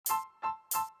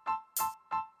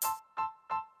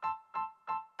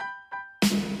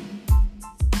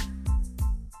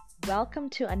Welcome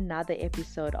to another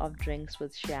episode of Drinks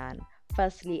with Shan.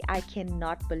 Firstly, I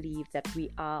cannot believe that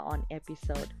we are on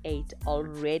episode 8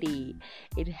 already.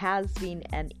 It has been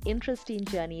an interesting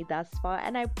journey thus far,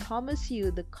 and I promise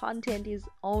you the content is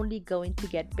only going to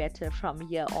get better from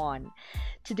here on.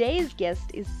 Today's guest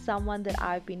is someone that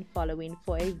I've been following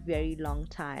for a very long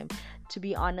time. To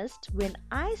be honest, when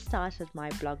I started my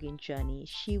blogging journey,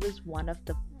 she was one of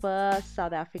the first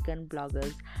South African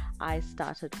bloggers I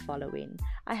started following.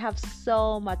 I have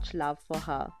so much love for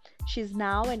her. She's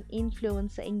now an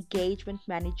influencer engagement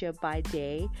manager by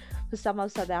day for some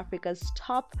of South Africa's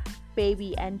top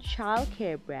baby and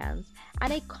childcare brands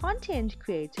and a content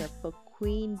creator for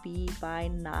Queen Bee by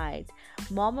night.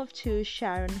 Mom of two,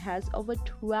 Sharon has over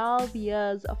 12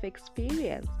 years of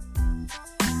experience.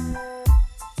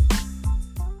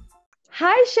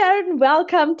 Hi Sharon,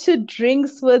 welcome to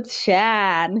Drinks with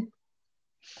Shan.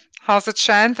 How's it,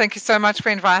 Shan? Thank you so much for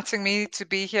inviting me to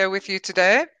be here with you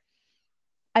today.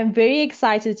 I'm very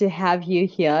excited to have you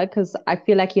here because I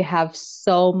feel like you have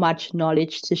so much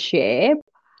knowledge to share.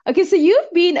 Okay, so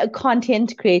you've been a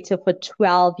content creator for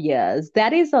 12 years.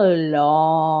 That is a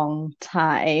long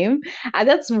time. And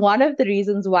that's one of the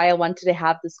reasons why I wanted to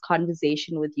have this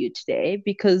conversation with you today,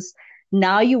 because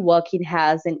now you're working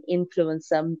as an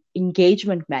influencer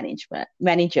engagement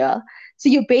manager. So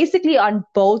you're basically on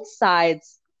both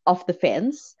sides of the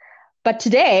fence. But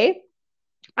today,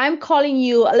 I'm calling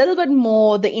you a little bit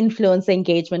more the influencer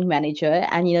engagement manager.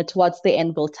 And, towards the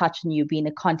end, we'll touch on you being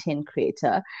a content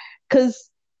creator because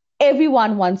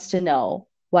everyone wants to know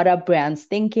what are brands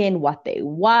thinking, what they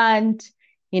want,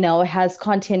 as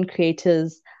content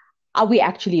creators, are we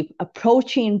actually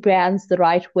approaching brands the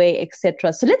right way,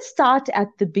 etc. So let's start at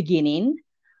the beginning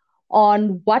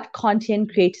on what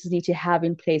content creators need to have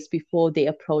in place before they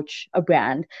approach a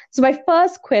brand. So my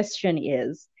first question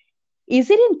is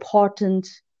it important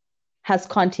as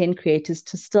content creators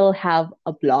to still have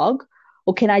a blog,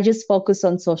 or can I just focus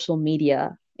on social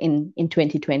media in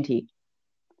 2020?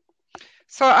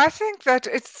 So I think that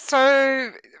it's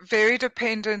so very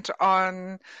dependent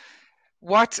on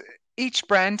what each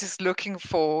brand is looking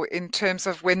for in terms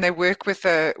of when they work with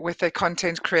a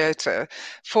content creator.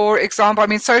 For example,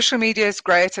 social media is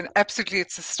great and absolutely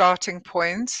it's a starting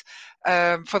point.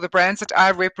 For the brands that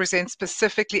I represent,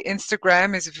 specifically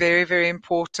Instagram is very, very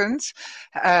important.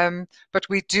 But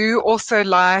we do also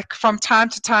like from time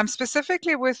to time,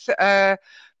 specifically with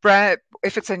brand,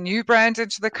 if it's a new brand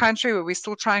into the country where we're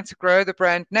still trying to grow the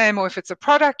brand name, or if it's a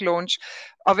product launch,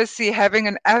 obviously having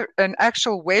an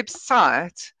actual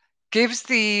website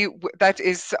that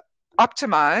is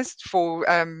optimized for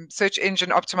search engine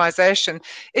optimization.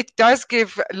 It does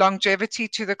give longevity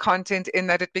to the content in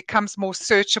that it becomes more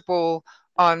searchable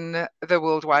on the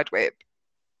World Wide Web.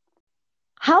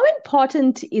 How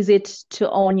important is it to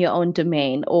own your own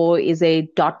domain, or is a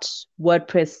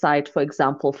 .wordpress site, for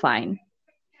example, fine?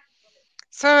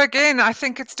 So again, I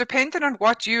think it's dependent on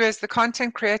what you as the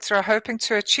content creator are hoping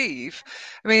to achieve.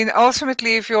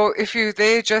 Ultimately, if you're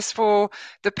there just for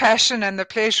the passion and the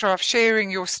pleasure of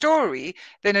sharing your story,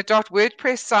 then a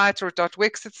 .wordpress site or a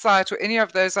 .wixit site or any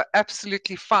of those are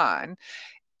absolutely fine.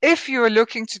 If you're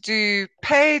looking to do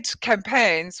paid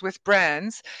campaigns with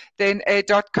brands, then a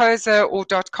 .coza or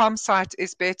 .com site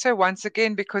is better, once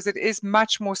again, because it is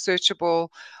much more searchable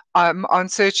on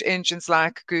search engines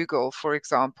like Google, for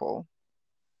example.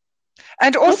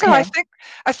 And also, Okay.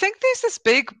 I think there's this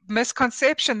big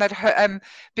misconception that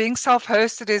being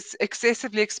self-hosted is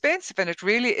excessively expensive, and it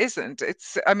really isn't.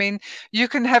 You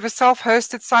can have a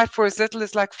self-hosted site for as little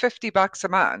as like $50 a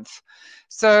month.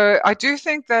 So I do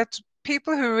think that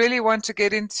people who really want to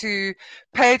get into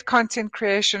paid content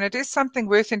creation, it is something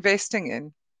worth investing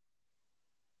in.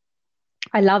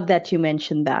 I love that you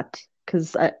mentioned that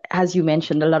because, as you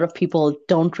mentioned, a lot of people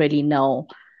don't really know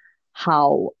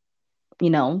how,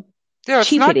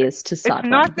 cheap it is to start. It's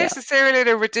not necessarily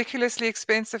a ridiculously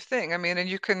expensive thing. And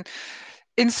you can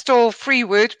install free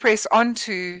WordPress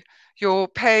onto your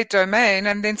paid domain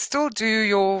and then still do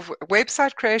your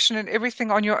website creation and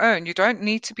everything on your own. You don't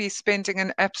need to be spending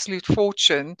an absolute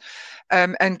fortune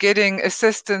and getting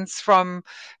assistance from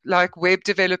like web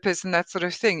developers and that sort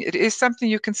of thing. It is something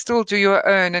you can still do your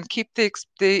own and keep the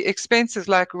expenses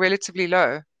like relatively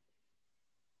low.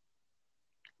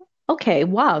 Okay,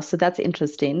 wow. So that's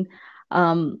interesting.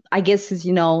 I guess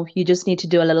you just need to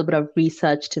do a little bit of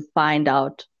research to find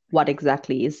out what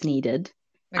exactly is needed.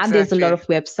 Exactly. And there's a lot of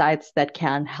websites that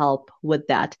can help with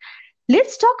that.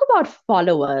 Let's talk about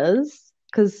followers,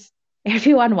 because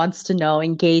everyone wants to know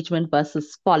engagement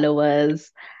versus followers.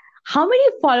 How many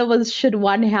followers should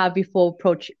one have before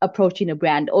approaching a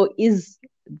brand? Or is,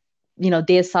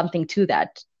 there's something to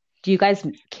that? Do you guys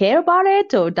care about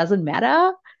it or doesn't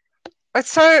matter?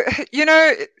 So, you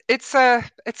know, it's a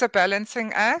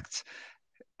balancing act.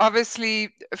 Obviously,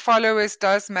 followers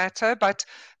does matter, but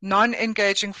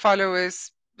non-engaging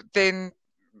followers then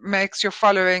makes your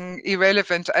following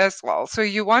irrelevant as well. So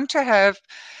you want to have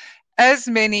as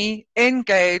many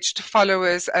engaged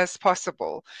followers as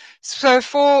possible. So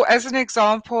as an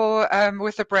example,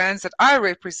 with the brands that I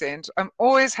represent, I'm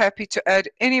always happy to add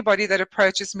anybody that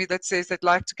approaches me that says they'd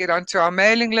like to get onto our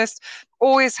mailing list,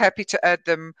 always happy to add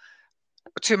them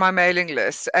to my mailing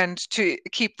list and to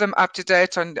keep them up to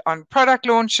date on product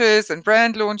launches and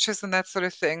brand launches and that sort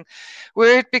of thing.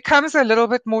 Where it becomes a little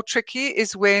bit more tricky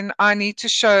is when I need to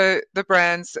show the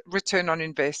brand's return on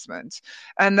investment.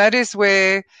 And that is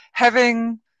where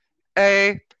having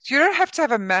you don't have to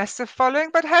have a massive following,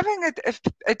 but having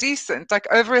a decent,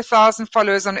 like over 1,000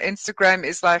 followers on Instagram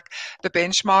is like the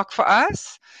benchmark for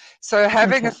us. So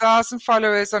having Okay. 1,000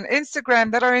 followers on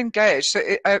Instagram that are engaged, so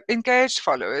engaged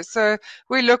followers. So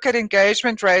we look at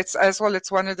engagement rates as well.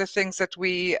 It's one of the things that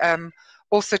we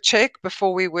also check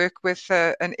before we work with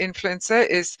an influencer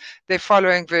is their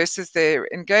following versus their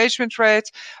engagement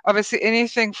rate. Obviously,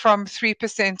 anything from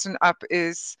 3% and up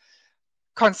is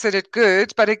considered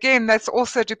good, but again, that's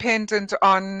also dependent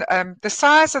on the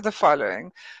size of the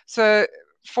following. So,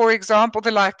 for example,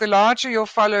 the larger your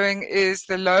following is,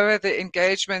 the lower the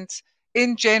engagement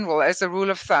in general, as a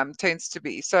rule of thumb, tends to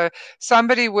be. So,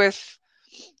 somebody with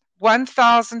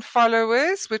 1,000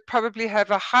 followers would probably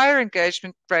have a higher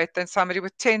engagement rate than somebody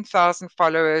with 10,000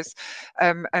 followers.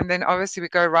 And then obviously we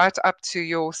go right up to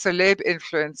your celeb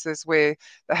influencers where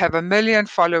they have 1 million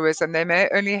followers and they may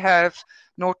only have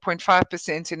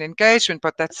 0.5% in engagement,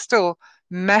 but that's still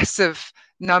massive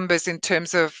numbers in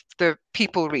terms of the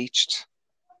people reached.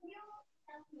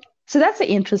 So that's an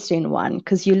interesting one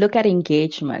because you look at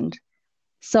engagement. Yeah.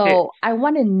 So I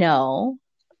want to know,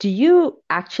 do you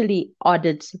actually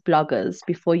audit bloggers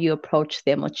before you approach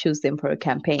them or choose them for a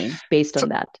campaign based So, on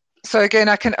that? so again,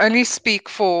 I can only speak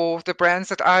for the brands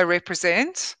that I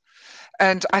represent.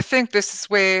 And I think this is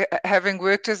where having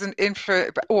worked as an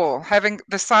influencer or having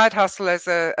the side hustle as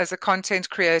a content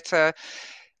creator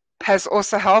has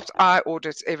also helped. I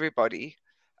audit everybody.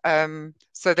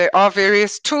 So there are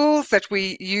various tools that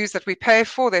we use that we pay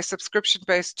for. They're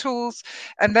subscription-based tools,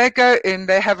 and they go in.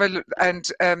 They have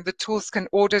the tools can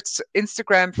audit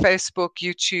Instagram, Facebook,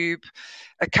 YouTube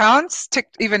accounts,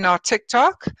 even now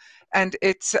TikTok, and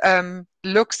it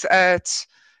looks at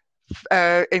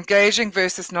engaging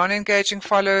versus non-engaging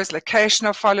followers, location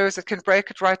of followers. It can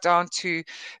break it right down to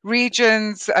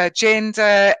regions,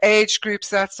 gender, age groups,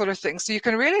 that sort of thing. So you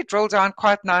can really drill down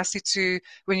quite nicely to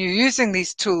when you're using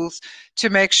these tools to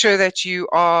make sure that you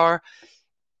are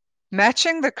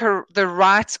matching the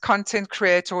right content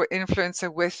creator or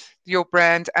influencer with your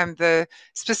brand and the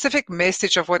specific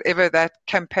message of whatever that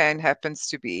campaign happens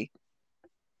to be.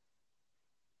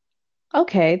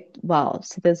 Okay, wow.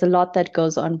 So there's a lot that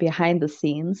goes on behind the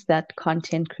scenes that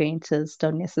content creators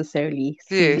don't necessarily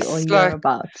see or Yes, hear like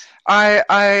about.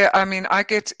 I mean, I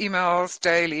get emails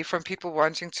daily from people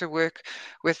wanting to work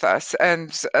with us,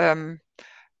 and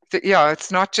yeah,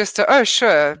 it's not just oh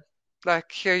sure,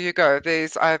 like here you go.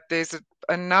 There's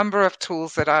a number of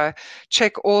tools that I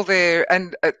check all their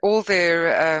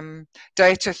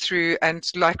data through, and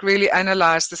like really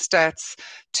analyze the stats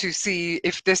to see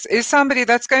if this is somebody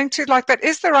that's going to like that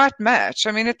is the right match.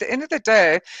 I mean, at the end of the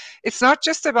day, it's not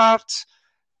just about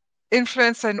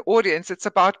influencer and audience. It's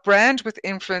about brand with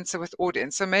influencer with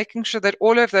audience. So making sure that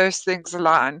all of those things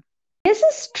align. There's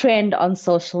this trend on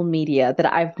social media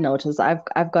that I've noticed.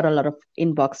 I've got a lot of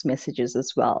inbox messages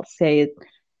as well. Say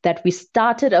that we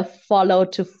started a follow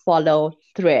to follow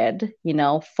thread,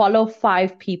 follow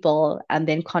 5 people and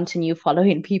then continue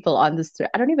following people on this thread.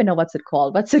 I don't even know what's it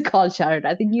called. What's it called, Sharon?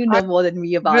 I think you I, know more than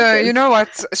me about no, you this. know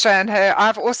what, Shan? Hey,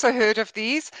 I've also heard of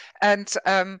these, and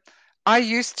I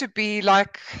used to be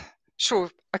like, sure,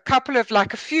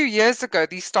 a few years ago,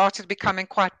 these started becoming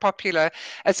quite popular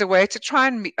as a way to try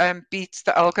and beat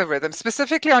the algorithm,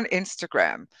 specifically on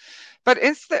Instagram. But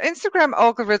the Instagram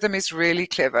algorithm is really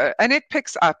clever, and it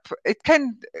picks up. It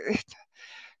can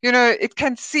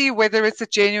see whether it's a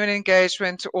genuine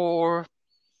engagement or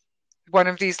one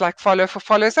of these like follow for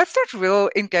follows. That's not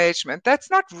real engagement. That's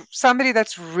not somebody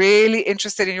that's really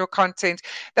interested in your content,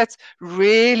 that's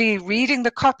really reading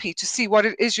the copy to see what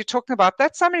it is you're talking about.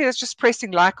 That's somebody that's just pressing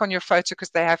like on your photo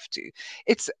because they have to.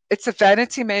 It's a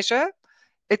vanity measure.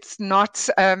 It's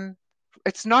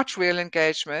not real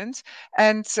engagement,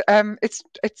 and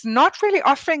it's not really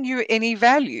offering you any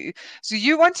value. So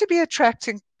you want to be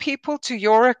attracting people to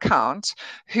your account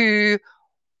who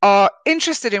are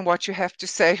interested in what you have to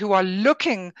say, who are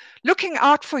looking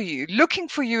out for you, looking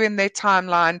for you in their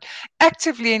timeline,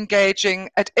 actively engaging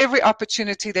at every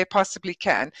opportunity they possibly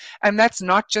can. And that's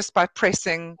not just by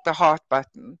pressing the heart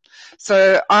button.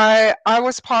 So I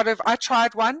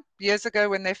tried one years ago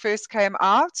when they first came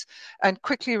out, and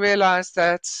quickly realized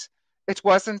that it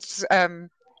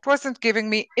wasn't giving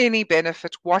me any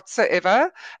benefit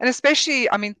whatsoever. And especially,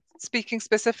 I mean, speaking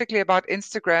specifically about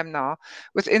Instagram now,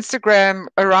 with Instagram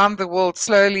around the world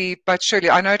slowly but surely,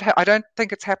 I don't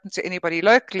think it's happened to anybody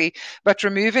locally, but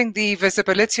removing the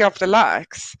visibility of the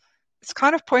likes, it's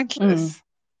kind of pointless.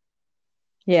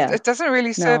 Yeah. It doesn't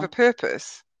really serve a No.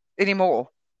 purpose anymore.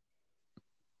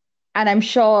 And I'm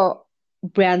sure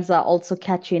brands are also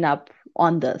catching up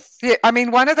on this. Yeah, I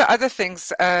mean, one of the other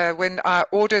things when I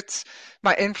audit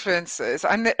my influencers,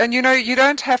 and you know, you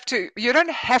don't have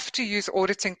to use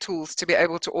auditing tools to be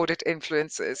able to audit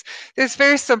influencers. There's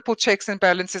very simple checks and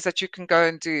balances that you can go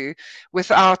and do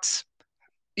without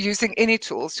using any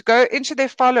tools. To go into their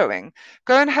following,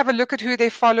 go and have a look at who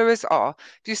their followers are.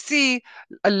 If you see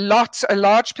a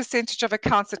large percentage of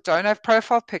accounts that don't have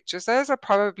profile pictures, those are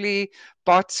probably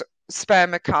bot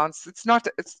spam accounts. It's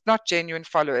not genuine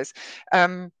followers.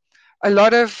 A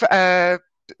lot of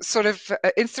sort of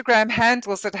Instagram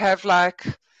handles that have like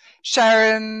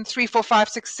Sharon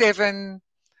 34567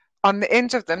 on the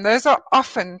end of them, those are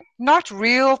often not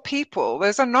real people.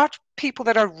 Those are not people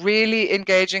that are really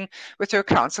engaging with your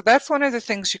account. So that's one of the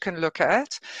things you can look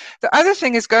at. The other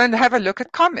thing is go and have a look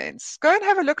at comments. Go and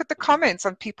have a look at the comments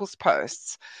on people's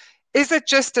posts. Is it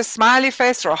just a smiley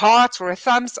face or a heart or a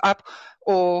thumbs up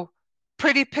or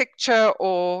pretty picture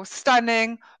or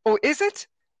stunning, or is it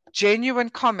genuine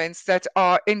comments that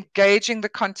are engaging the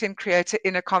content creator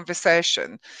in a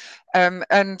conversation?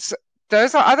 And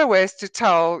those are other ways to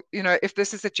tell, you know, if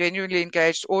this is a genuinely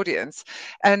engaged audience.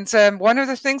 And one of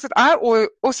the things that I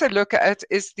also look at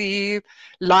is the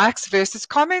likes versus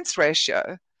comments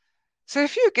ratio. So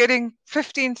if you're getting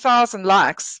 15,000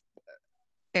 likes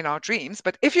in our dreams,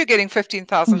 but if you're getting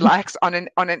 15,000 likes on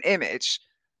an image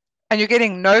and you're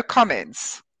getting no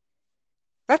comments,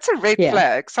 that's a red Yeah.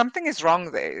 flag. Something is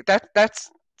wrong there. That's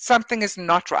something is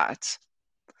not right.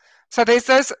 So there's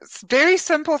those very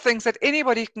simple things that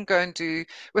anybody can go and do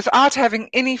without having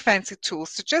any fancy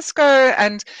tools, to just go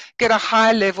and get a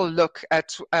high level look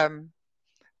at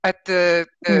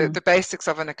the basics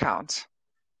of an account.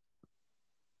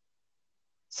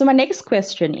 So my next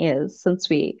question is, since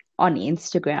we on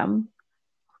Instagram,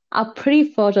 are pretty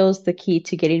photos the key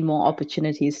to getting more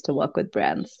opportunities to work with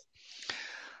brands?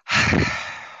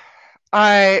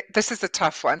 This is a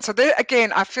tough one. So there,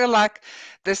 again, I feel like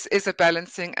this is a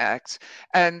balancing act,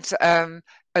 and a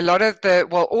lot of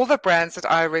all the brands that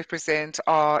I represent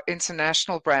are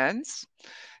international brands.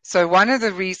 So one of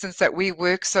the reasons that we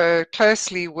work so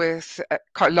closely with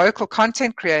local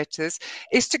content creators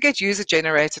is to get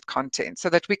user-generated content, so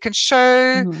that we can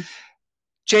show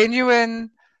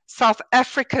genuine South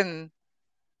African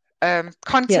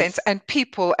content and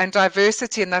people and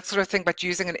diversity and that sort of thing, but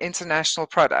using an international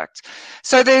product.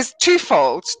 So there's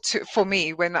twofold for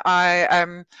me when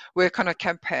I work on a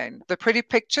campaign. The pretty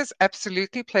pictures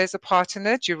absolutely plays a part in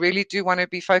it. You really do want to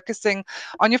be focusing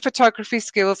on your photography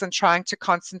skills and trying to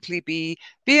constantly be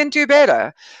and do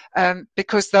better,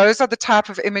 because those are the type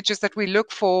of images that we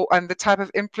look for and the type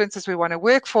of influencers we want to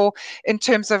work for in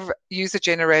terms of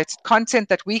user-generated content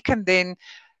that we can then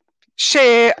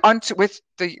share onto, with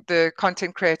the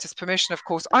content creator's permission, of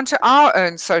course, onto our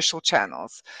own social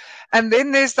channels. And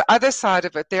then there's the other side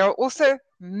of it. There are also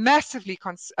massively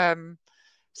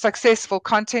successful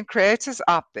content creators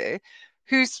out there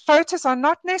whose photos are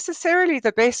not necessarily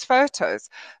the best photos,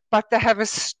 but they have a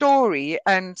story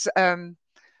and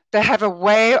they have a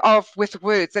way with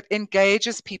words that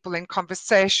engages people in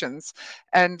conversations,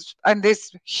 and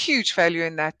there's huge value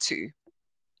in that too.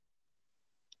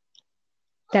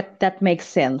 That makes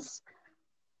sense.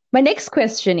 My next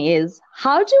question is,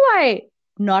 how do I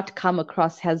not come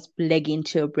across as blegging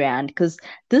to a brand? Because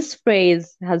this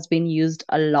phrase has been used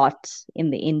a lot in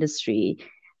the industry.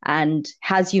 And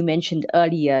as you mentioned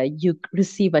earlier, you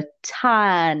receive a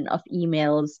ton of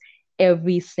emails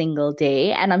every single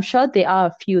day. And I'm sure there are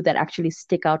a few that actually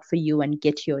stick out for you and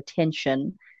get your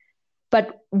attention.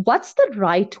 But what's the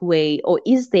right way, or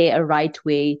is there a right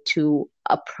way to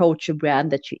approach a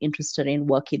brand that you're interested in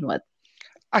working with?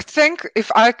 I think if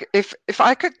I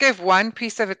could give one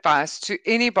piece of advice to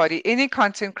anybody, any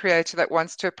content creator that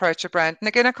wants to approach a brand, and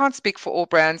again, I can't speak for all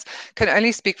brands, can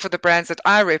only speak for the brands that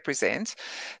I represent,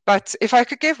 but if I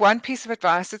could give one piece of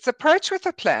advice, it's approach with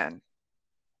a plan.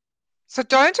 So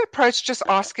don't approach just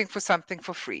asking for something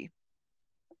for free.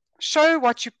 show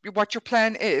what your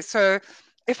plan is. So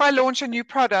if I launch a new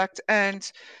product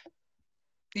and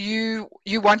you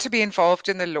want to be involved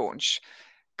in the launch,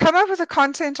 come up with a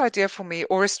content idea for me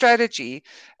or a strategy.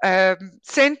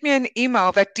 Send me an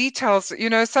email that details,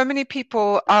 so many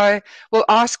people I will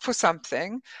ask for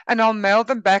something and I'll mail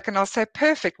them back and I'll say,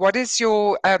 perfect. What is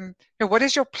your, what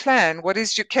is your plan?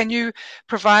 Can you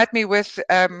provide me with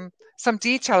some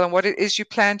detail on what it is you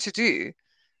plan to do?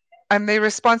 And the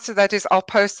response to that is, I'll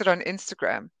post it on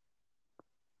Instagram.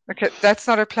 Okay, that's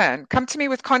not a plan. Come to me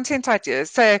with content ideas.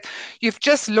 Say, you've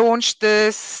just launched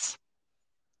this,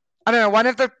 I don't know, one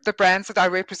of the brands that I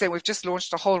represent, we've just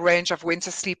launched a whole range of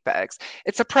winter sleep bags.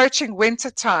 It's approaching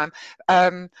winter time.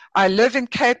 I live in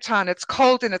Cape Town. It's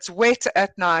cold and it's wet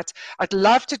at night. I'd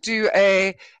love to do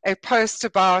a post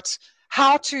about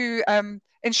how to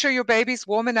ensure your baby's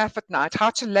warm enough at night,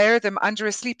 how to layer them under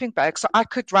a sleeping bag. So I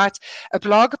could write a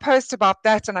blog post about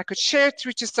that and I could share it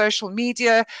through to social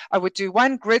media. I would do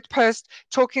one grid post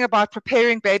talking about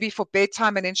preparing baby for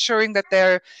bedtime and ensuring that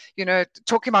they're,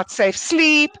 talking about safe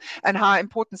sleep and how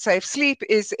important safe sleep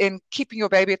is in keeping your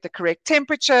baby at the correct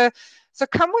temperature. So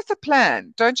come with a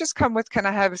plan. Don't just come with, can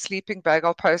I have a sleeping bag?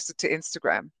 I'll post it to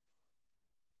Instagram.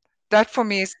 That for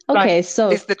me is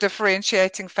is the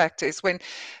differentiating factor, is when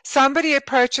somebody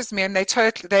approaches me and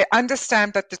they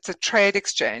understand that it's a trade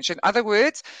exchange. In other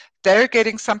words, they're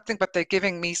getting something, but they're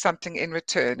giving me something in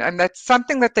return. And that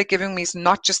something that they're giving me is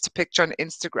not just a picture on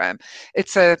Instagram.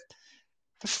 It's a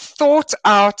thought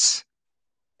out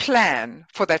plan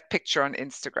for that picture on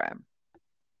Instagram.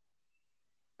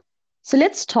 So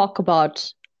let's talk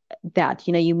about that.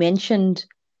 You mentioned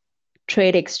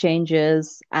trade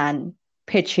exchanges and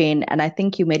pitching, and I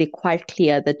think you made it quite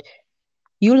clear that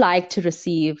you like to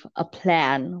receive a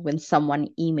plan when someone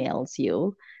emails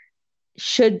you.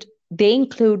 Should they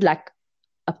include like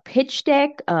a pitch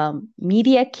deck,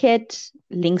 media kit,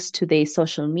 links to their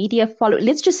social media follow?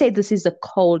 Let's just say this is a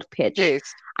cold pitch. Yes.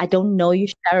 I don't know you,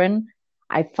 Sharon.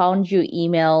 I found your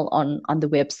email on the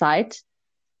website.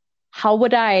 How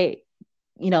would I,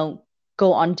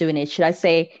 go on doing it? Should I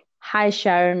say, hi,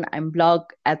 Sharon, I'm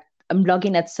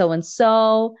blogging at so and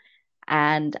so,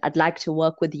 and I'd like to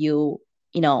work with you,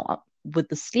 with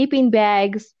the sleeping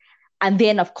bags, and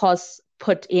then of course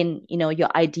put in,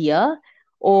 your idea?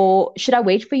 Or should I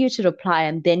wait for you to reply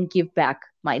and then give back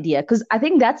my idea? Because I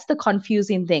think that's the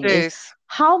confusing thing, Yes. is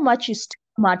how much is too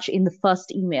much in the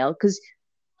first email? Because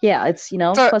yeah, it's,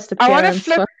 so first appearance.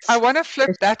 I want to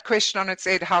flip that question on its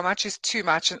head. How much is too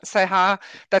much? And say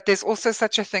that there's also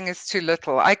such a thing as too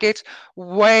little. I get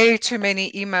way too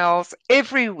many emails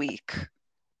every week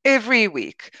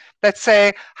that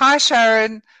say, hi,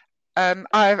 Sharon,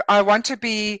 I want to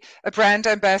be a brand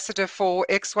ambassador for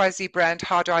XYZ brand.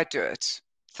 How do I do it?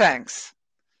 Thanks.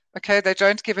 Okay, they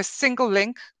don't give a single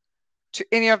link to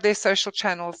any of their social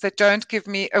channels. They don't give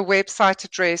me a website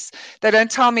address. They don't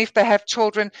tell me if they have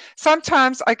children.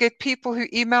 Sometimes I get people who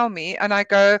email me and I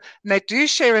go, and they do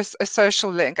share a social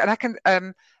link, and I can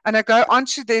and I go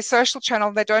onto their social channel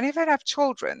and they don't even have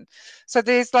children. So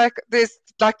there's like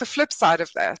the flip side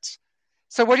of that.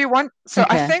 So what do you want? So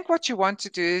I think what you want to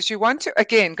do is you want to,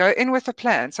 again, go in with a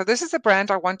plan. So this is a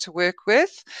brand I want to work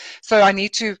with. So I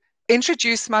need to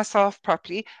introduce myself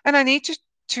properly and I need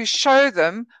to show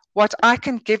them what I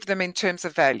can give them in terms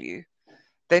of value.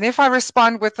 Then if I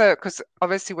respond with because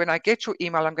obviously when I get your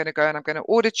email, I'm going to go and I'm going to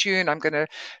audit you and I'm going to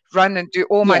run and do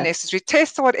all my necessary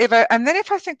tests or whatever. And then if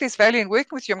I think there's value in working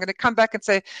with you, I'm going to come back and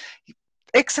say,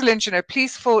 excellent,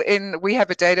 please fill in. We have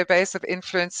a database of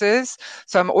influencers.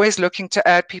 So I'm always looking to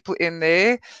add people in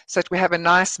there so that we have a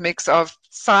nice mix of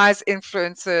size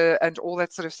influencer and all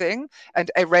that sort of thing, and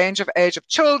a range of age of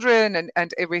children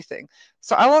and everything.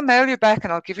 So I will mail you back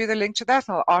and I'll give you the link to that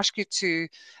and I'll ask you to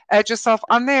add yourself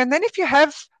on there. And then if you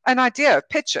have an idea,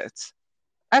 pitch it.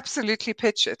 Absolutely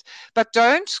pitch it. But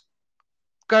don't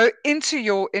go into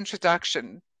your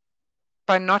introduction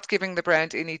by not giving the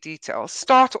brand any details.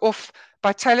 Start off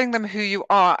by telling them who you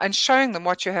are and showing them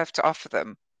what you have to offer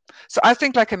them. So I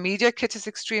think like a media kit is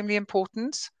extremely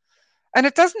important. And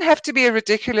it doesn't have to be a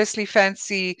ridiculously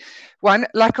fancy one,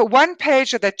 like a one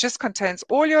pager that just contains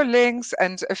all your links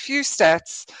and a few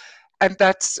stats, and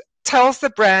that tells the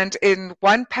brand in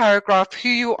one paragraph who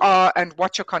you are and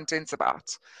what your content's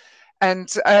about. And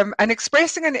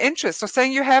expressing an interest or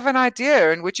saying you have an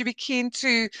idea and would you be keen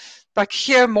to like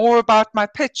hear more about my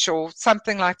pitch or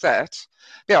something like that.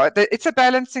 Yeah, it's a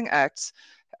balancing act.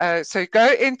 So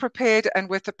go in prepared and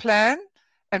with a plan,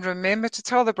 and remember to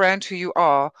tell the brand who you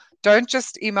are. Don't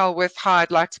just email with, hi,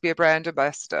 I'd like to be a brand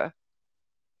ambassador.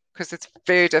 because it's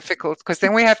very difficult, because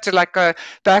then we have to like go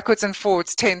backwards and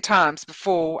forwards 10 times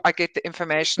before I get the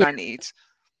information Yeah. I need.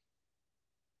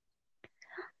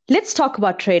 Let's talk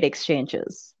about trade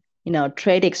exchanges.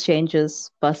 Trade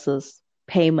exchanges versus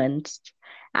payment.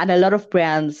 And a lot of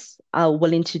brands are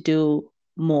willing to do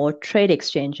more trade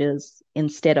exchanges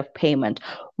instead of payment.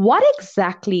 What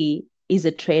exactly is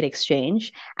a trade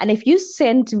exchange? And if you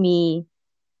send me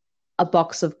a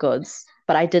box of goods,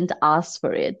 but I didn't ask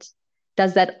for it,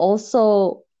 does that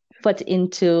also fit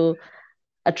into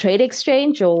a trade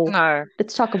exchange? Or No.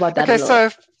 let's talk about that a Okay,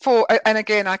 little. so and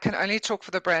again, I can only talk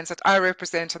for the brands that I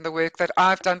represent and the work that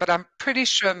I've done, but I'm pretty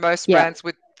sure most Yeah. brands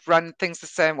would run things the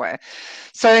same way.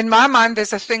 So in my mind,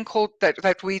 there's a thing called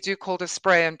that we do called a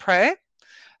spray and pray.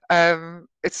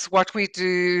 It's what we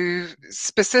do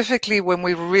specifically when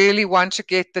we really want to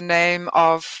get the name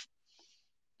of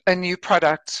a new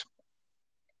product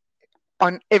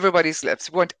on everybody's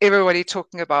lips. We want everybody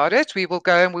talking about it. We will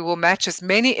go and we will match as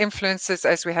many influencers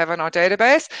as we have on our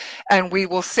database, and we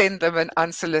will send them an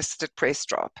unsolicited press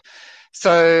drop.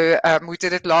 So we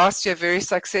did it last year very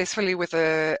successfully with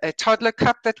a toddler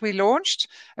cup that we launched,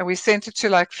 and we sent it to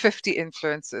like 50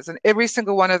 influencers, and every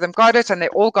single one of them got it, and they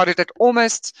all got it at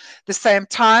almost the same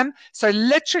time. So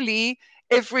literally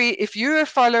if you were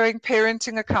following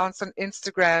parenting accounts on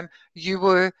Instagram, you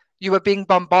were being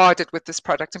bombarded with this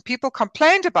product, and people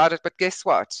complained about it, but guess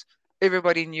what?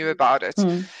 Everybody knew about it.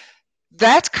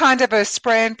 That kind of a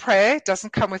spray and pray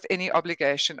doesn't come with any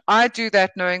obligation. I do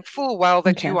that knowing full well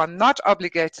that you are not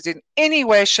obligated in any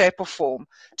way, shape, or form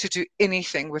to do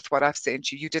anything with what I've sent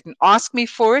you. You didn't ask me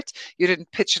for it. You didn't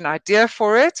pitch an idea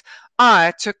for it.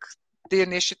 I took the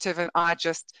initiative and I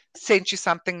just sent you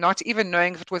something, not even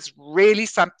knowing if it was really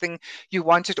something you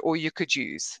wanted or you could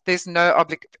use. There's no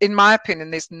in my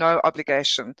opinion, there's no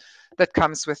obligation that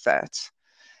comes with that.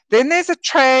 Then there's a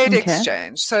trade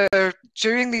exchange. So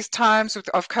during these times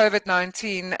of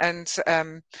COVID-19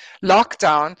 and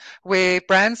lockdown, where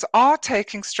brands are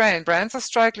taking strain, brands are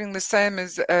struggling the same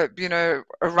as,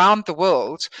 around the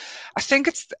world. I think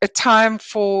it's a time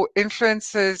for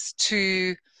influencers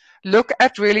to look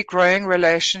at really growing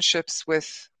relationships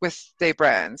with their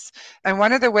brands. And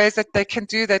one of the ways that they can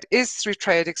do that is through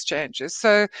trade exchanges.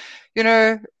 So,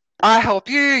 I help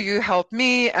you, you help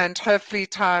me, and hopefully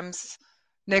times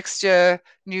next year,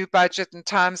 new budget and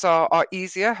times are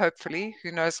easier, hopefully.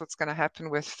 Who knows what's going to happen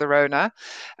with the Rona.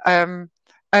 And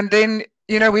then,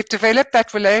 we've developed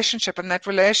that relationship, and that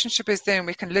relationship is there, and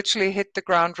we can literally hit the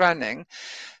ground running.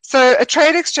 So a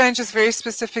trade exchange is very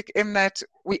specific in that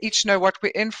we each know what we're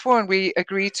in for, and we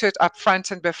agree to it up front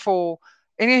and before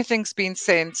anything's been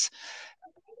sent,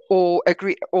 or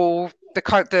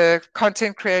the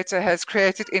content creator has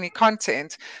created any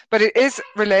content, but it is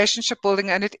relationship building,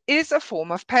 and it is a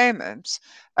form of payment.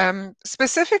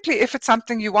 Specifically, if it's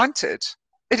something you wanted,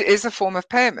 it is a form of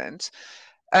payment.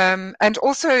 And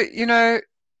also,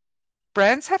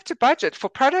 brands have to budget for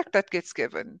product that gets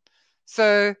given.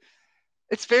 So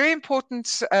it's very important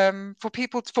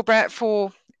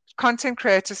for content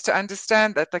creators to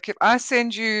understand that. Like if I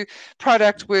send you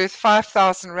product worth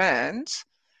 5,000 Rand,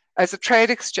 as a trade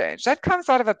exchange, that comes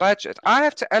out of a budget. I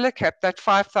have to allocate that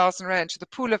 5,000 Rand to the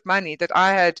pool of money that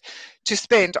I had to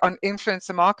spend on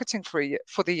influencer marketing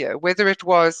for the year, whether it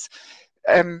was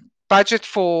budget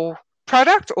for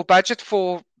product or budget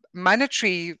for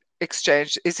monetary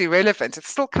exchange is irrelevant. It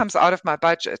still comes out of my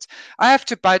budget. I have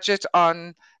to budget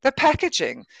on the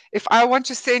packaging. If I want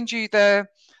to send you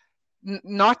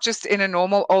not just in a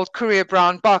normal old courier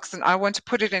brown box, and I want to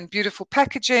put it in beautiful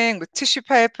packaging with tissue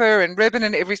paper and ribbon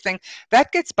and everything,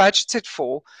 that gets budgeted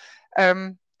for.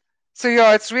 So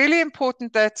yeah, it's really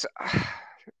important that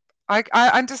I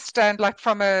understand, like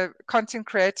from a content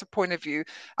creator point of view,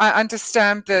 I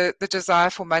understand the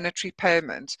desire for monetary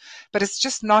payment, but it's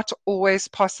just not always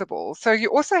possible. So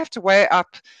you also have to weigh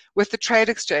up with the trade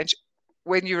exchange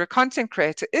when you're a content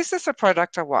creator, is this a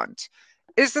product I want?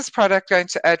 Is this product going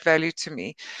to add value to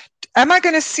me? Am I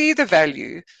going to see the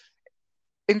value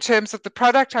in terms of the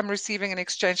product I'm receiving in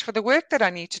exchange for the work that I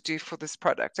need to do for this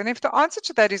product? And if the answer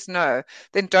to that is no,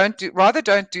 then don't do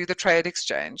the trade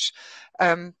exchange.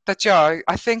 But yeah,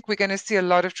 I think we're going to see a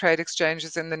lot of trade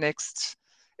exchanges in the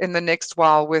next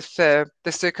while with the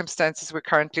circumstances we're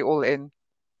currently all in.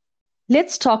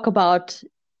 Let's talk about,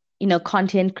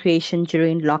 content creation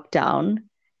during lockdown.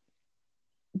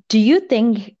 Do you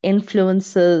think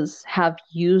influencers have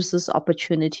used this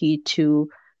opportunity to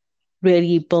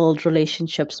really build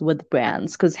relationships with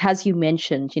brands? Because as you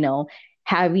mentioned,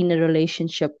 having a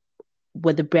relationship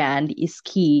with the brand is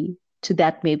key to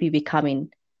that maybe becoming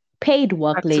paid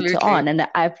work later Absolutely. on. And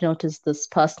I've noticed this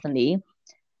personally.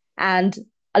 And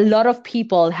a lot of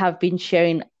people have been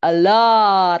sharing a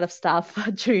lot of stuff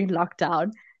during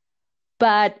lockdown.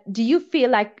 But do you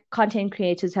feel like content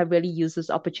creators have really used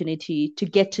this opportunity to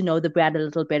get to know the brand a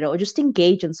little better or just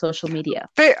engage in social media?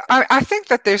 I think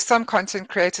that there's some content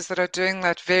creators that are doing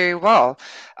that very well.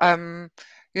 Um,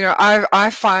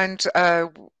 I find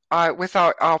with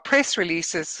our press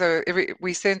releases, so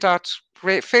we send out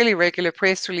fairly regular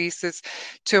press releases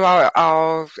to our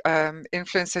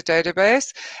influencer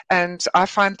database, and I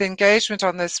find the engagement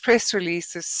on this press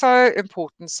release is so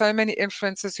important. So many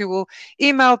influencers who will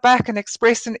email back and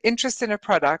express an interest in a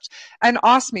product and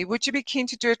ask me, would you be keen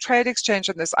to do a trade exchange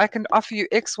on this? I can offer you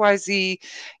XYZ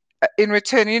in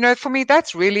return. For me,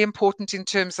 that's really important in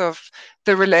terms of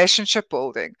the relationship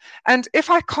building. And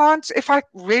if I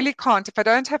really can't, if I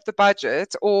don't have the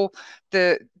budget or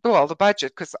the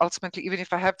budget, because ultimately, even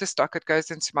if I have the stock, it goes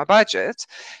into my budget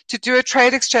to do a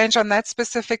trade exchange on that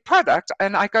specific product.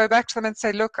 And I go back to them and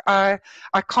say, look, I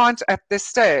can't at this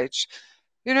stage.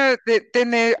 Then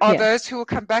there are those who will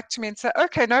come back to me and say,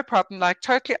 okay, no problem, like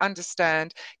totally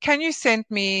understand. Can you send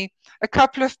me a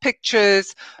couple of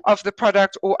pictures of the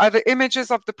product or other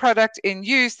images of the product in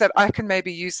use that I can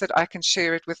maybe use, that I can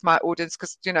share it with my audience,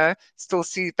 because, still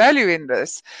see value in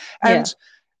this. And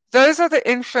those are the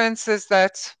influences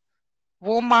that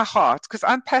warm my heart, because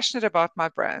I'm passionate about my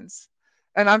brands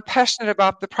and I'm passionate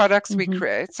about the products we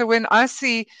create. So when I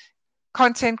see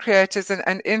content creators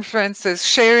and influencers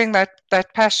sharing that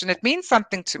passion, it means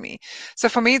something to me. So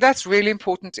for me, that's really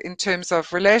important in terms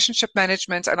of relationship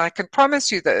management. And I can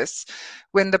promise you this,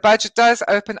 when the budget does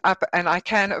open up and I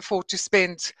can afford to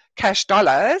spend cash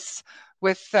dollars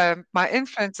with my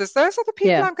influencers, those are the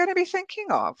people I'm going to be thinking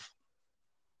of.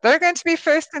 They're going to be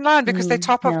first in line because they're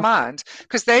top of mind,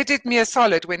 because they did me a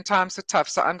solid when times were tough.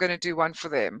 So I'm going to do one for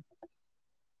them.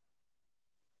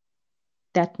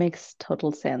 That makes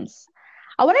total sense.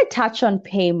 I want to touch on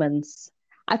payments.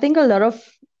 I think a lot of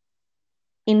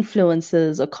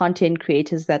influencers or content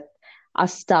creators that are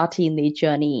starting their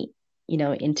journey,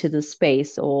 into the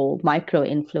space, or micro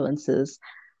influencers,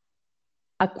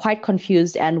 are quite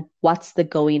confused and what's the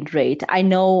going rate. I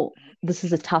know this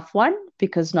is a tough one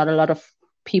because not a lot of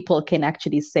people can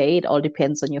actually say. It all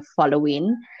depends on your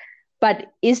following.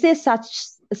 But is there such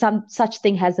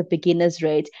thing as a beginner's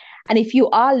rate? And if you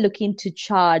are looking to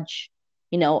charge,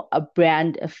 a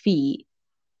brand a fee,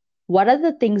 what are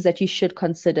the things that you should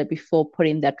consider before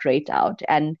putting that rate out?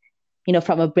 And,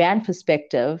 from a brand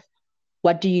perspective,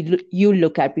 what do you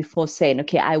look at before saying,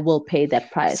 okay, I will pay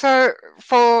that price? So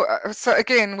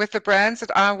again, with the brands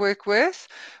that I work with,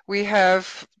 we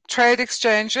have trade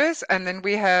exchanges and then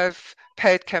we have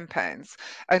paid campaigns.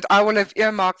 And I will have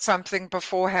earmarked something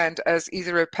beforehand as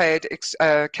either a paid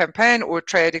campaign or a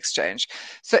trade exchange.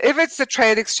 So if it's a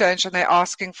trade exchange and they're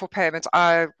asking for payment,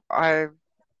 I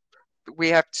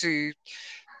have to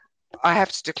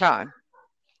decline.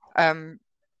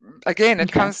 Again,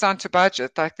 it comes down to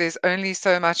budget. Like, there's only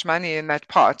so much money in that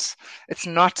pot. It's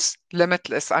not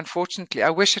limitless, unfortunately.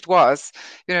 I wish it was.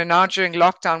 Now during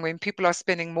lockdown, when people are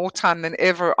spending more time than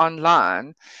ever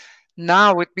online,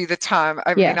 now would be the time.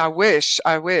 I mean, I wish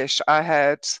I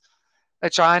had a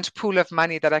giant pool of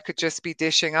money that I could just be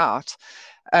dishing out.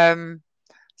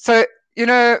 So,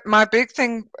 my big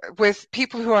thing with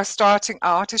people who are starting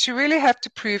out is you really have to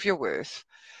prove your worth.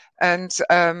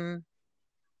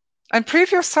 And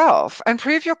prove yourself and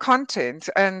prove your content.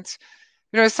 And,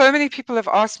 so many people have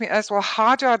asked me as well,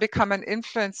 how do I become an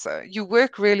influencer? You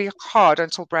work really hard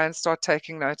until brands start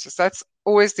taking notice. That's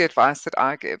always the advice that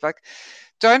I give. Like,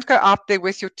 don't go out there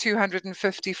with your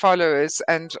 250 followers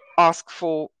and ask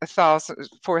for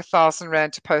 1,000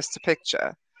 Rand to post a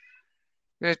picture.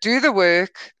 Do the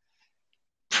work,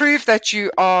 prove that you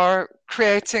are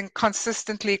creating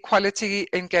consistently quality,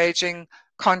 engaging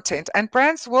content, and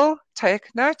brands will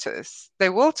take notice. They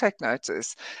will take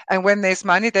notice. And when there's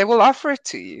money, they will offer it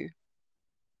to you.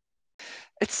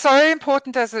 It's so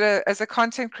important as a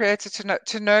content creator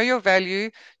to know your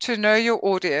value, to know your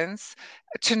audience,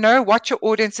 to know what your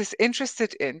audience is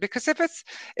interested in. Because if it's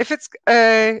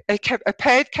a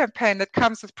paid campaign that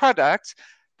comes with product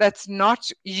that's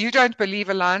not, you don't believe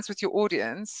aligns with your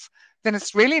audience, then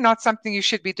it's really not something you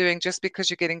should be doing just because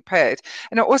you're getting paid.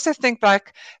 And I also think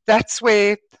like that's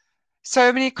where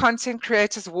so many content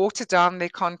creators water down their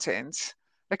content.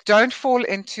 Like, don't fall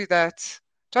into that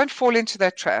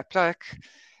trap. Like,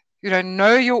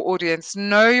 know your audience,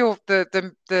 know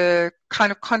the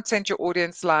kind of content your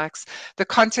audience likes, the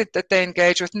content that they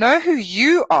engage with, know who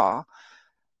you are,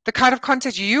 the kind of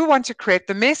content you want to create,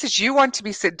 the message you want to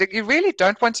be sent. You really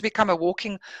don't want to become a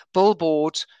walking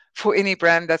billboard for any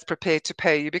brand that's prepared to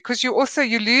pay you, because you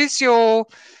lose your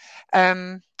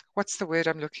what's the word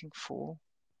I'm looking for?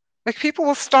 Like people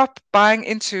will stop buying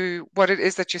into what it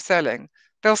is that you're selling.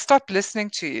 They'll stop listening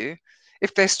to you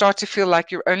if they start to feel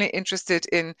like you're only interested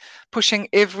in pushing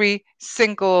every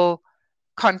single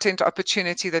content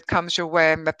opportunity that comes your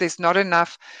way, and that there's not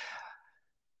enough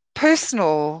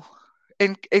personal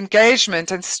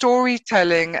engagement and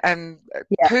storytelling and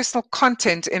Yeah. personal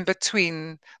content in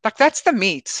between. Like that's the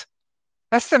meat.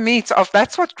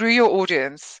 That's what grew your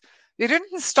audience. You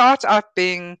didn't start out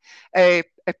being a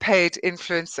paid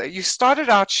influencer. You started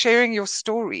out sharing your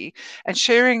story and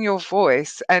sharing your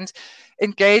voice and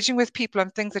engaging with people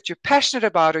on things that you're passionate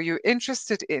about or you're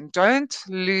interested in. Don't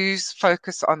lose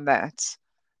focus on that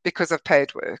because of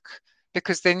paid work,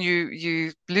 because then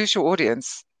you lose your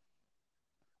audience.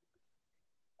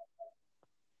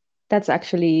 That's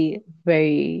actually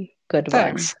very good one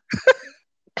Thanks.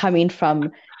 coming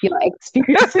from your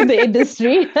experience in the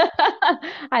industry.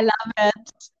 I love it.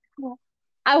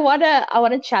 I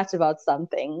wanna chat about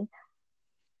something.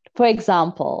 For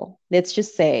example, let's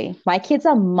just say my kids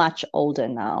are much older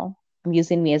now. I'm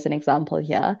using me as an example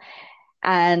here.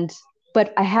 And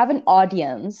but I have an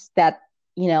audience that,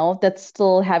 that's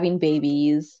still having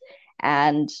babies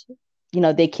and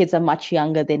their kids are much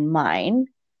younger than mine.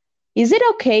 Is it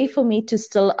okay for me to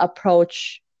still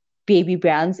approach baby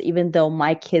brands even though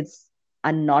my kids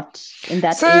are not in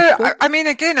that So, age group? I mean,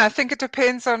 again, I think it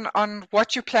depends on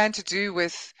what you plan to do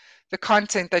with the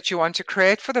content that you want to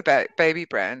create for the baby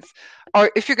brands.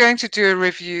 Or if you're going to do a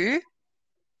review,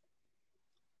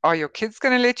 are your kids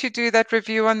going to let you do that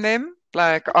review on them?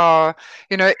 Like,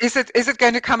 is it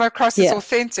going to come across as Yeah.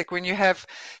 authentic when you have?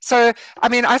 So, I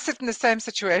mean, I sit in the same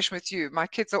situation with you. My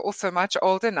kids are also much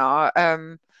older now.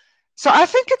 So I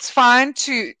think it's fine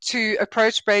to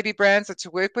approach baby brands or to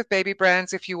work with baby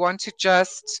brands if you want to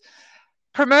just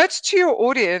promote to your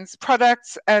audience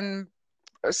products and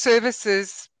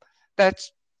services that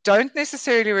don't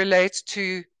necessarily relate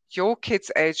to your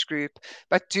kids' age group,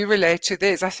 but do relate to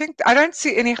theirs. I don't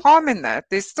see any harm in that.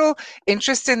 There's still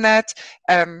interest in that.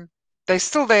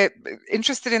 They're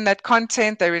interested in that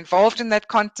content. They're involved in that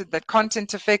content. That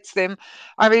content affects them.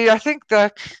 I mean, I think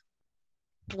that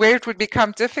where it would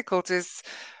become difficult is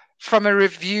from a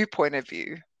review point of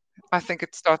view. I think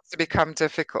it starts to become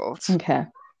difficult. Okay.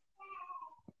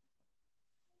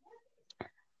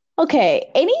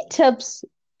 Okay. Any tips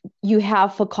you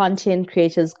have for content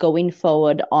creators going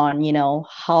forward on,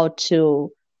 how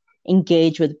to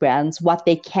engage with brands, what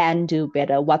they can do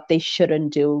better, what they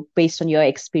shouldn't do based on your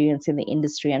experience in the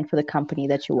industry and for the company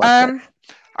that you work with? Um,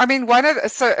 I mean,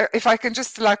 if I can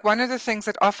just like one of the things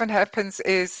that often happens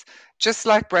is just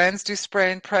like brands do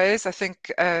spray and praise, I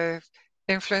think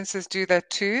influencers do that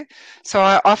too. So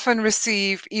I often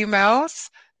receive emails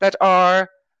that are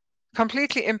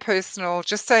completely impersonal,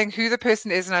 just saying who the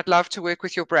person is and I'd love to work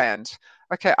with your brand.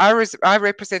 Okay, I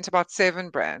represent about 7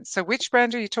 brands. So which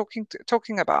brand are you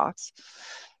talking about?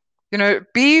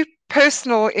 Be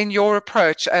personal in your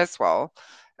approach as well.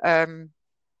 Um,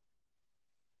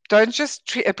 don't just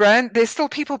treat a brand. There's still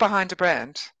people behind a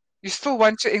brand. You still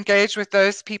want to engage with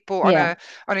those people on Yeah.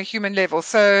 a human level.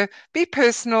 So be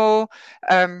personal.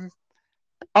 Um,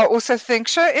 I also think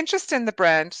show interest in the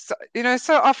brand.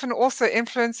 So often also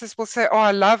influencers will say, "Oh,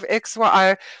 I love X, Y.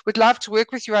 I would love to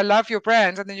work with you. I love your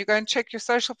brand." And then you go and check your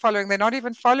social following. They're not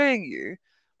even following you.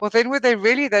 Well, then were they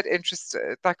really that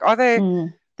interested? Like, are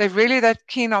Mm. they really that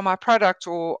keen on my product,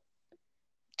 or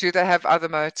do they have other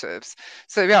motives?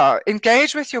 So yeah,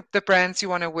 engage with the brands you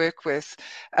want to work with.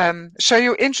 Show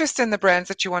your interest in the brands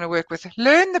that you want to work with.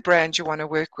 Learn the brand you want to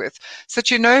work with so that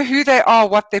you know who they are,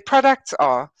 what their products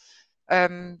are.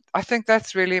 I think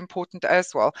that's really important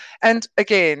as well. And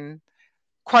again,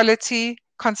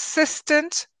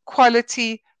 consistent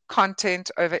quality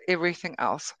content over everything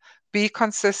else. Be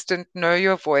consistent, know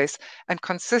your voice, and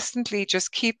consistently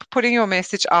just keep putting your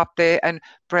message out there, and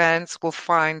brands will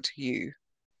find you.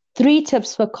 3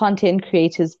 tips for content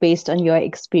creators based on your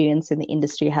experience in the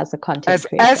industry as a content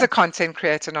As a creator. content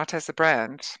creator, not as a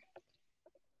brand.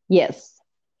 Yes.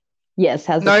 Yes,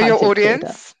 as a Know your content creator.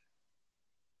 audience.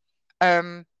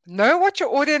 Know what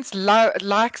your audience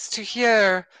likes to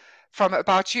hear from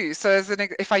about you. So,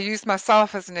 if I use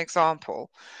myself as an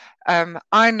example,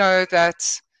 I know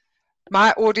that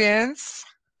my audience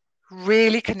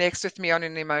really connects with me on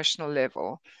an emotional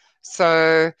level.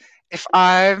 So, if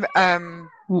I'm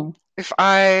Mm. if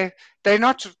I they're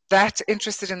not that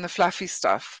interested in the fluffy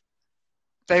stuff.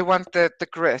 They want the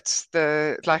grit,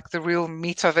 the real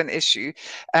meat of an issue,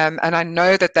 and I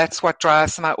know that that's what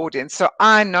drives my audience. So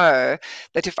I know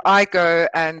that if I go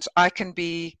and I can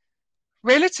be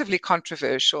relatively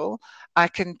controversial, I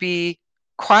can be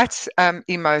quite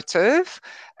emotive,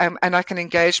 and I can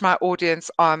engage my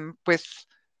audience with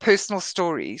personal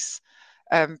stories.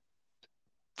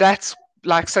 That's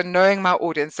like, so knowing my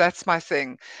audience, that's my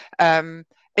thing.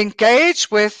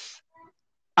 Engage with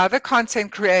other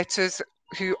content creators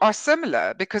who are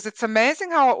similar, because it's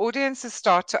amazing how our audiences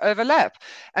start to overlap,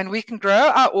 and we can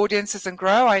grow our audiences and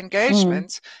grow our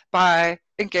engagement by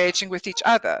engaging with each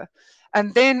other.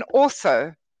 And then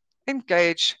also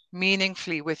engage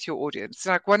meaningfully with your audience.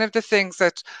 Like, one of the things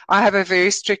that I have a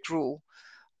very strict rule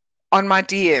on my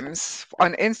DMs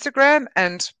on Instagram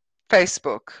and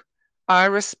Facebook, I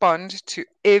respond to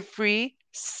every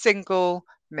single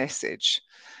message.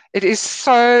 It is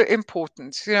so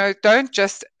important. Don't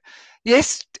just,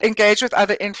 yes, engage with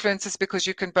other influencers because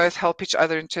you can both help each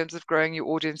other in terms of growing your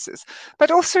audiences,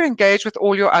 but also engage with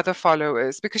all your other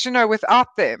followers, because,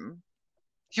 without them,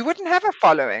 you wouldn't have a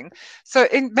following. So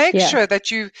make sure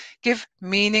that you give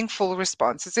meaningful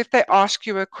responses. If they ask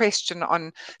you a question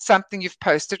on something you've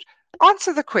posted,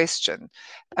 answer the question.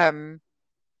 I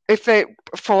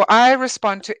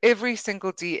respond to every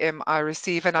single DM I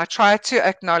receive, and I try to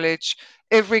acknowledge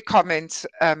every comment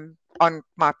on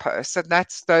my posts. And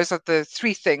those are the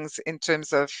three things in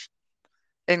terms of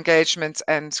engagement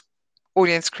and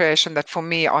audience creation that for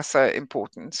me are so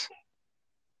important.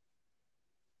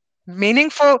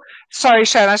 Sorry,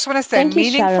 Sharon, I just want to say Thank you,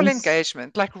 meaningful Sharon.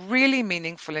 engagement, like really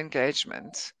meaningful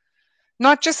engagement,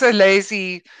 not just a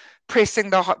lazy pressing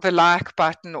the like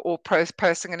button or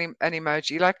posting an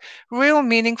emoji. Like, real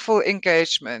meaningful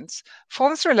engagement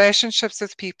forms relationships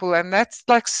with people, and that's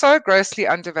like so grossly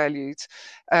undervalued.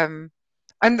 And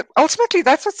ultimately,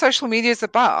 that's what social media is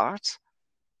about.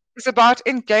 It's about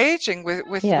engaging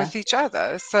with each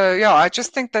other. So yeah, I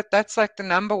just think that that's like the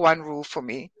number one rule for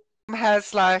me.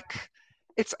 Has like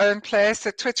its own place.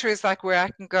 So Twitter is like where I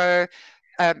can go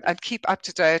and keep up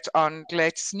to date on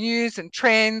latest news and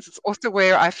trends. It's also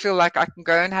where I feel like I can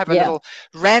go and have a little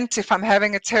rant if I'm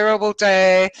having a terrible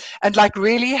day, and like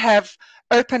really have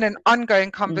open and ongoing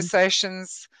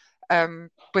conversations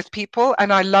with people.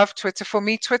 And I love Twitter. For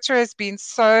me, Twitter has been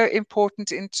so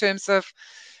important in terms of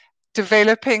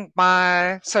developing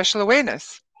my social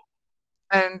awareness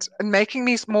and making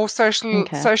me more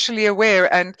socially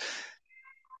aware, and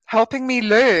helping me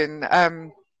learn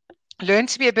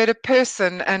to be a better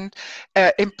person, and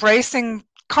embracing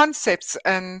concepts.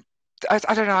 And I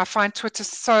don't know, I find Twitter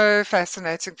so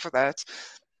fascinating for that.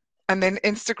 And then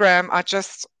Instagram,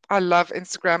 I love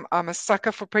Instagram. I'm a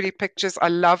sucker for pretty pictures. I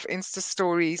love Insta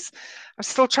stories. I'm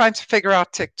still trying to figure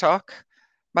out TikTok.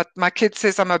 My kid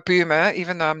says I'm a boomer,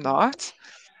 even though I'm not.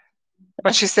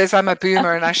 But she says I'm a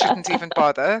boomer and I shouldn't even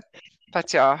bother.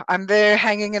 But yeah, I'm there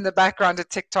hanging in the background of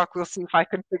TikTok. We'll see if I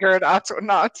can figure it out or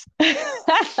not.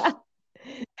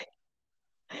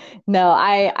 No,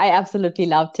 I absolutely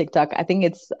love TikTok. I think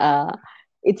it's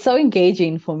so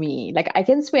engaging for me. Like, I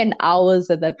can spend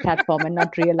hours at that platform and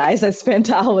not realize I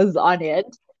spent hours on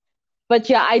it.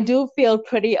 But yeah, I do feel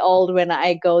pretty old when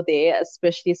I go there,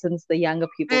 especially since the younger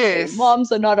people say Yes.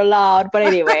 moms are not allowed. But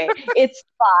anyway, it's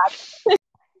fun.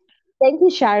 Thank you,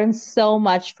 Sharon, so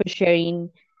much for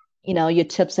sharing, your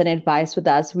tips and advice with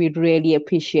us. We really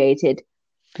appreciate it.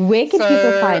 Where can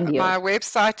people find you? My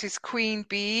website is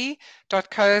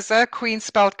queenbee.coza, Queen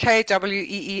spelled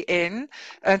Kween.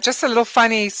 Just a little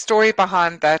funny story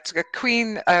behind that.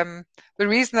 The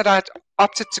reason that I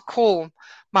opted to call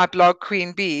my blog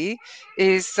Queen Bee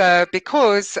is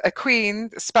because a queen,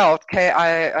 spelled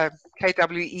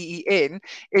Kween,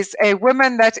 is a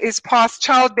woman that is past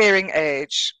childbearing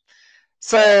age.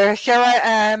 So here I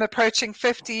am approaching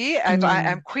 50, and I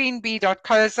am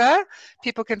queenbee.coza.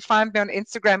 People can find me on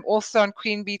Instagram also on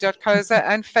queenbee.coza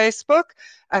and Facebook.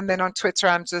 And then on Twitter,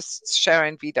 I'm just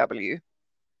Sharon VW.